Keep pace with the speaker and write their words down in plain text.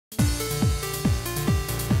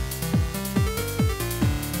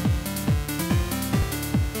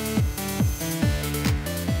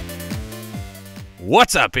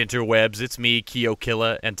What's up, interwebs? It's me,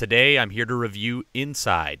 KioKilla, and today I'm here to review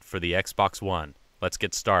Inside for the Xbox One. Let's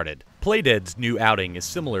get started. Playdead's new outing is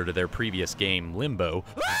similar to their previous game, Limbo.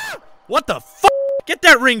 What the f***? Get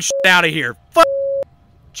that ring shit out of here! F***!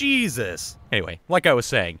 Jesus! Anyway, like I was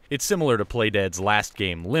saying, it's similar to Playdead's last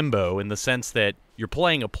game, Limbo, in the sense that you're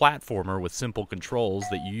playing a platformer with simple controls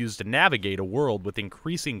that you use to navigate a world with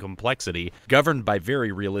increasing complexity, governed by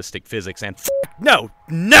very realistic physics, and No!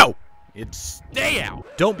 Stay out!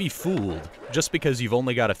 Don't be fooled. Just because you've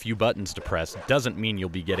only got a few buttons to press doesn't mean you'll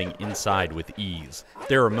be getting inside with ease.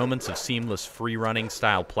 There are moments of seamless free-running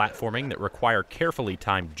style platforming that require carefully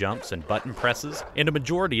timed jumps and button presses, and a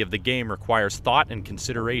majority of the game requires thought and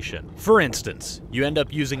consideration. For instance, you end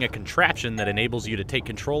up using a contraption that enables you to take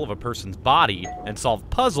control of a person's body and solve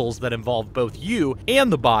puzzles that involve both you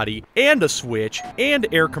and the body, and a switch, and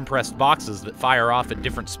air-compressed boxes that fire off at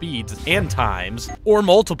different speeds and times, or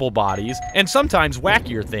multiple bodies, and sometimes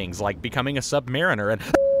wackier things like becoming a submariner and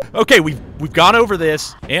okay, we've gone over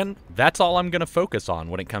this, and that's all I'm gonna focus on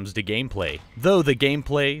when it comes to gameplay. Though the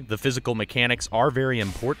gameplay, the physical mechanics are very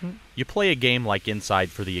important, you play a game like Inside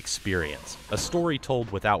for the experience. A story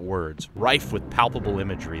told without words, rife with palpable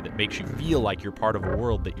imagery that makes you feel like you're part of a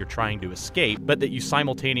world that you're trying to escape, but that you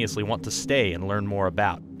simultaneously want to stay and learn more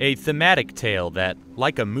about. A thematic tale that,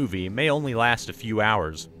 like a movie, may only last a few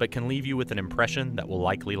hours, but can leave you with an impression that will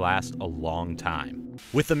likely last a long time.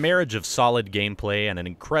 With a marriage of solid gameplay and an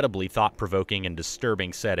incredibly thought-provoking and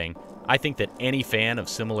disturbing setting, I think that any fan of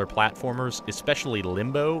similar platformers, especially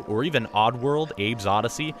Limbo or even Oddworld: Abe's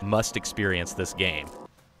Odyssey, must experience this game.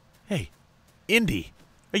 Hey, Indy,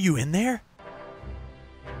 are you in there?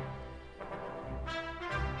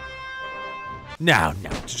 No,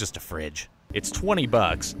 it's just a fridge. It's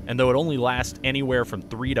 $20, and though it only lasts anywhere from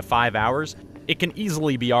 3 to 5 hours, it can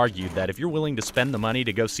easily be argued that if you're willing to spend the money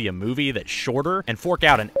to go see a movie that's shorter and fork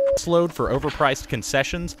out an load for overpriced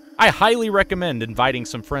concessions, I highly recommend inviting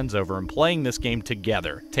some friends over and playing this game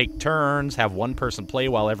together. Take turns, have one person play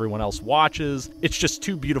while everyone else watches. It's just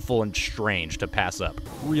too beautiful and strange to pass up.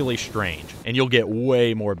 Really strange. And you'll get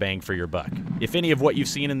way more bang for your buck. If any of what you've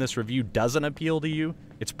seen in this review doesn't appeal to you,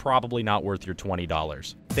 it's probably not worth your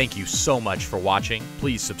 $20. Thank you so much for watching.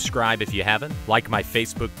 Please subscribe if you haven't. Like my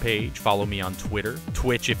Facebook page, follow me on Twitter,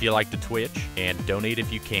 Twitch if you like to Twitch, and donate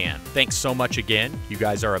if you can. Thanks so much again. You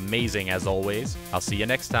guys are amazing as always. I'll see you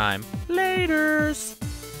next time. Laters!